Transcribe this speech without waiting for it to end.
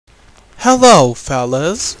Hello,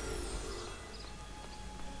 fellas.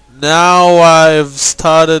 Now I've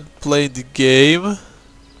started playing the game,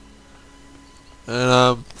 and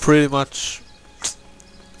I'm pretty much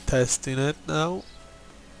testing it now.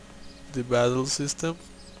 The battle system.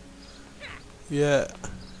 Yeah.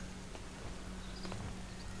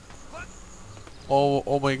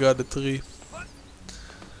 Oh my god, the tree.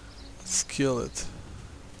 Let's kill it.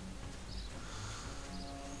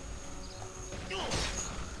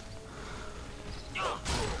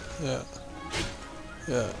 Yeah.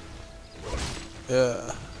 Yeah.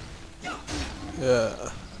 Yeah.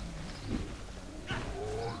 Yeah.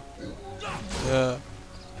 Yeah.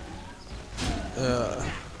 Yeah.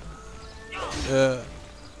 Yeah.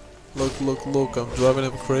 Look, I'm driving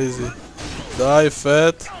him crazy. Die,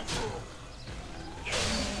 fat.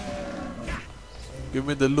 Give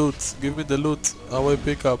me the loot. Give me the loot. Away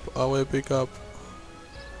pickup. Away pickup.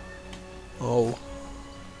 Oh.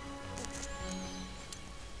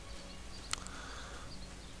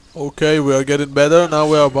 Okay, we are getting better. Now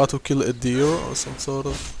we are about to kill a deer or some sort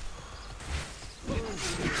of...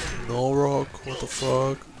 No rock. What the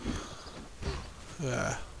fuck?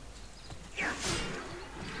 Yeah.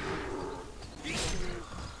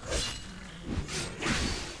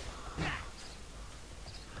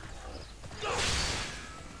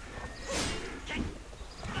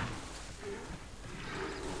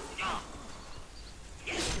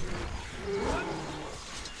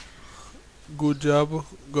 Good job,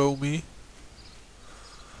 go me.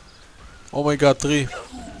 Oh my god, tree.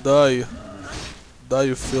 Die. Die,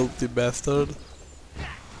 you filthy bastard.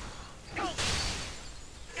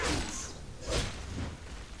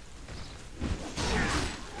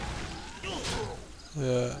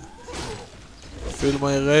 Yeah. Feel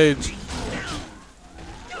my rage.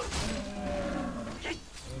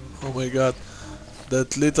 Oh my god.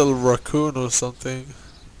 That little raccoon or something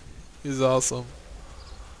is awesome.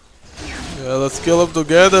 Yeah, let's kill them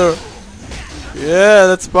together. Yeah,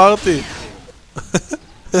 let's party.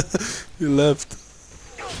 He left.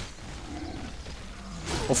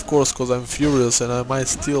 Of course, cause I'm furious and I might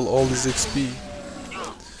steal all his XP.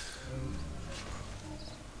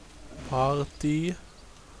 Party.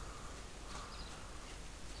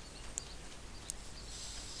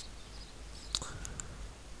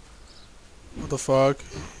 What the fuck?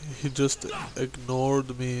 He just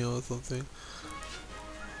ignored me or something.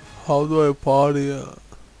 How do I party?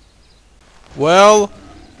 Well,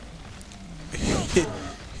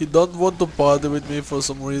 he don't want to party with me for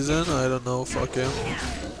some reason. I don't know. Fuck him.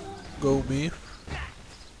 Go me.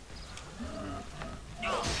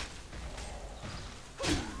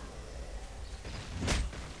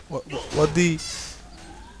 What the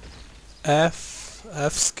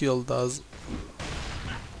F skill does?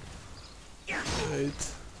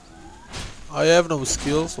 Wait. I have no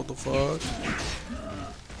skills. What the fuck?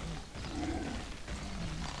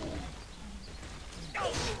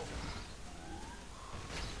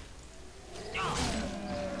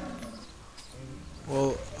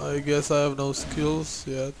 Well, I guess I have no skills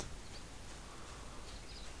yet.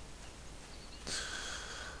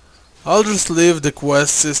 I'll just leave the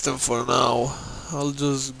quest system for now. I'll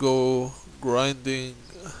just go grinding,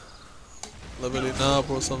 leveling up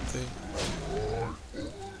or something.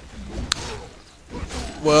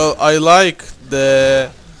 Well, I like the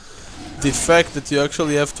fact that you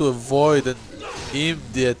actually have to avoid and aim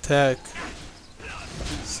the attack.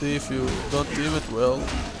 See, if you don't aim it well,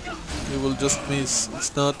 you will just miss.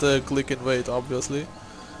 It's not a click and wait, obviously.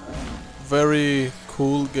 Very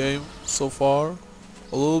cool game so far.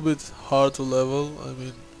 A little bit hard to level. I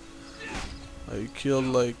mean, I killed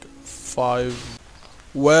like 5.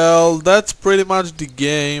 Well, that's pretty much the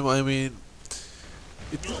game. I mean,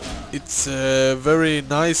 it's a very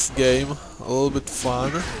nice game, a little bit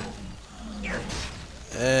fun,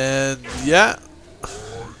 and yeah,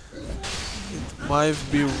 it might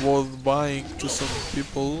be worth buying to some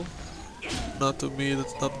people. Not to me,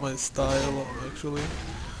 that's not my style actually.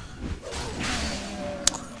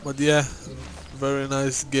 But yeah, very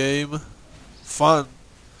nice game, fun.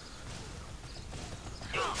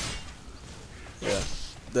 Yeah,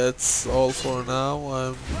 that's all for now.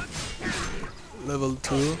 I'm level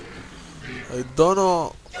 2. I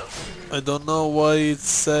don't know why it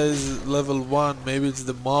says level 1. Maybe it's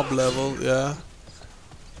the mob level. Yeah,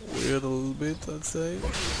 weird a little bit, I'd say.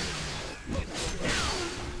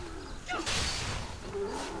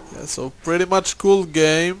 Yeah, so pretty much cool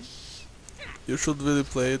game. You should really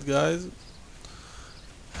play it, guys.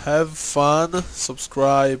 Have fun,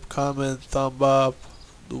 subscribe, comment, thumb up,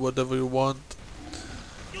 do whatever you want,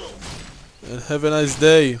 and have a nice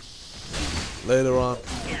day later on.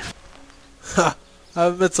 Ha!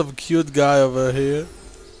 I've met some cute guy over here.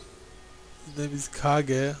 His name is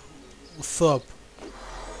Kage. What's up?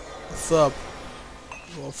 What's up?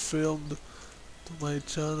 You are filmed to my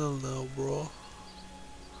channel now, bro.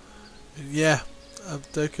 And yeah, I'm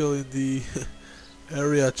tackling the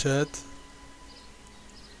area chat.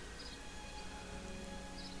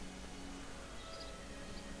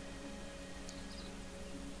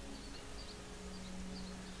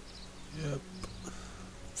 Yep.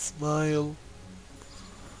 Smile.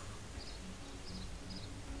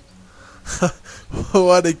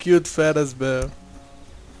 What a cute fetus bear.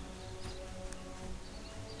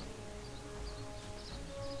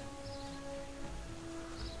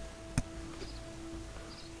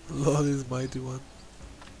 Lord is mighty one.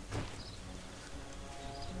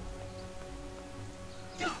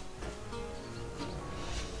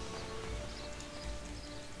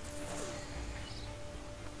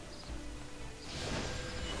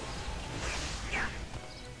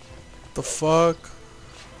 The fuck?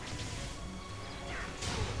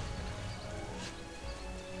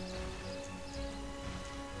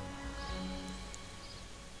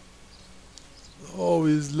 Oh,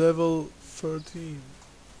 he's level 13.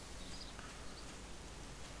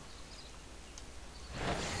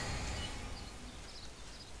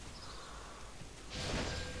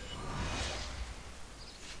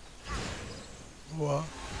 What?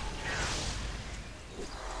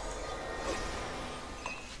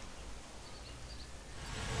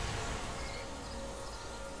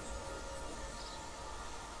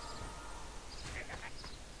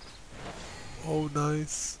 Oh,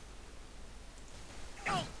 nice.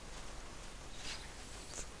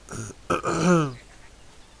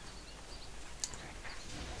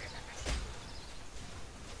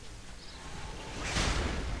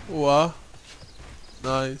 What?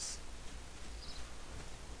 Nice.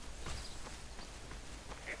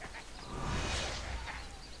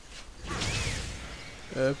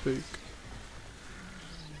 Epic.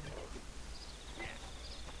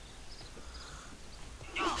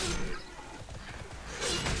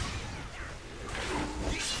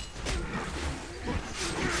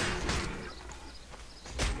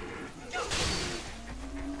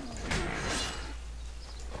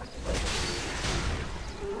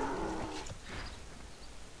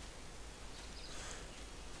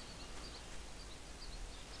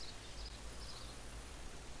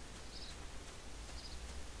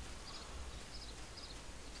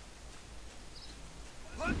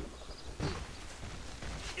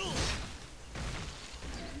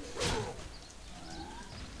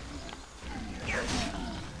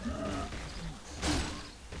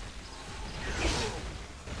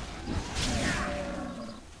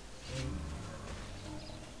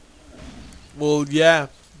 Well, yeah,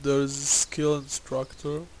 there's a skill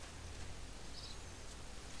instructor.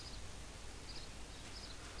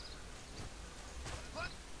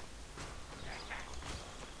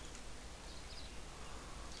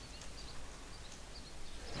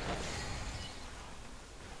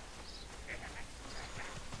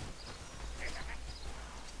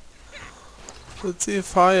 Let's see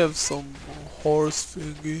if I have some horse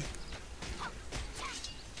thingy.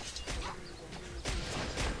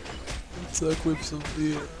 Let's equip some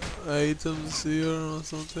items here or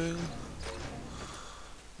something.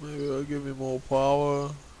 Maybe it'll give me more power.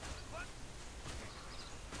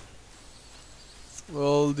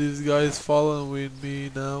 Well, these guys following me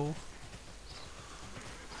now.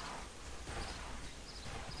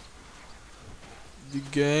 The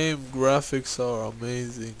game graphics are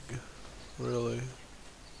amazing, really.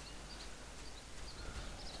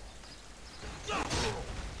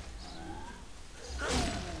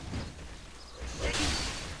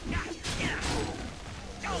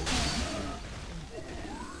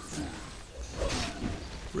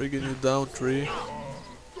 Bringing you down, tree.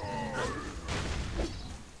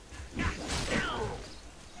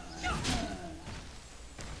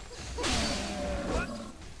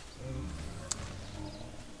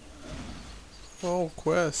 Oh,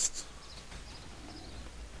 quest.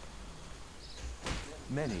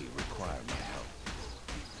 Many require my help.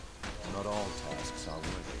 Not all tasks are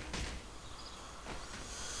worthy.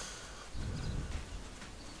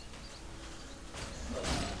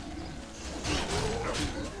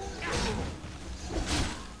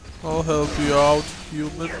 I'll help you out,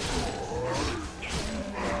 human.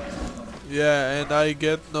 Yeah, and I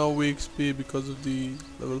get no XP because of the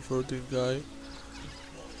level 13 guy,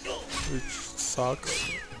 which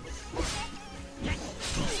sucks.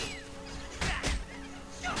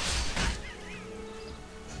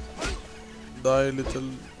 Die,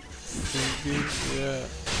 little thingy. Yeah.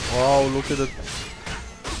 Wow, look at that.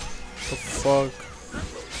 The fuck.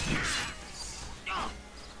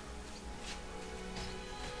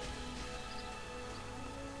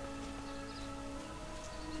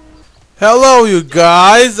 Hello you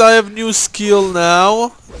guys, I have new skill now,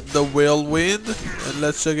 the whirlwind, and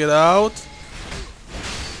let's check it out.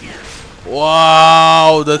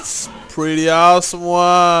 Wow, that's pretty awesome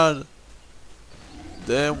one.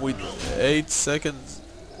 Damn, with 8 seconds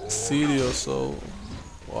CD or so.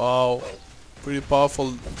 Wow, pretty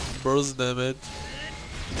powerful burst damage.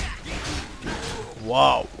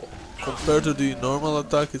 Wow, compared to the normal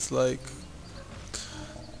attack it's like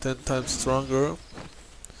 10 times stronger.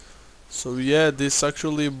 So yeah, this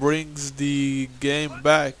actually brings the game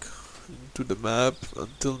back into the map.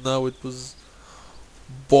 Until now it was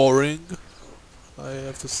boring, I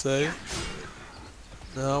have to say.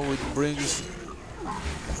 Now it brings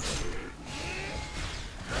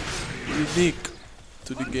unique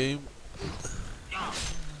to the game.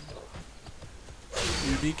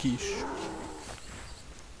 Unique-ish.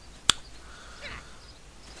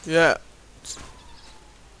 Yeah.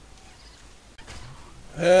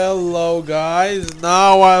 Hello guys,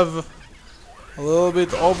 now I've a little bit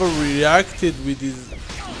overreacted with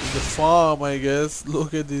the farm, I guess.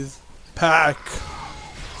 Look at this pack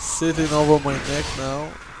sitting over my neck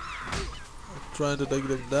now. I'm trying to take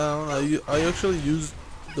them down. I actually used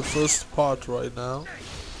the first part right now.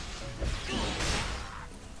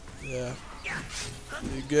 Yeah.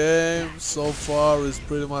 The game so far is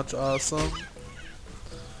pretty much awesome.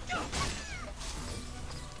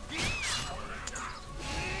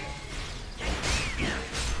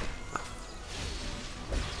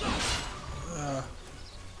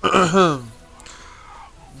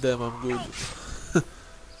 Damn, I'm good.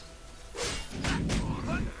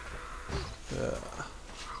 Yeah.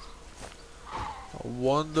 I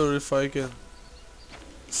wonder if I can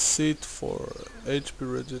sit for HP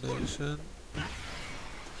regeneration.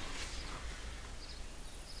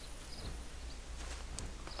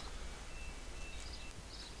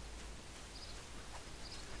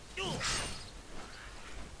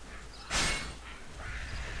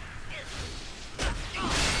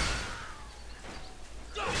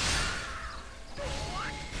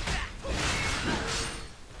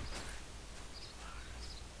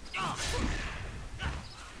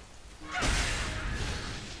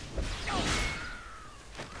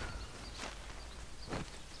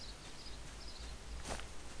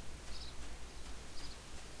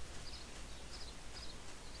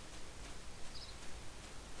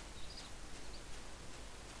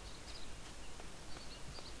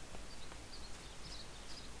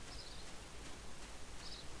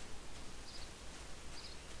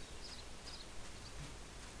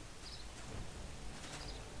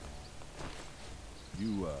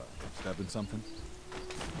 You, grabbing something?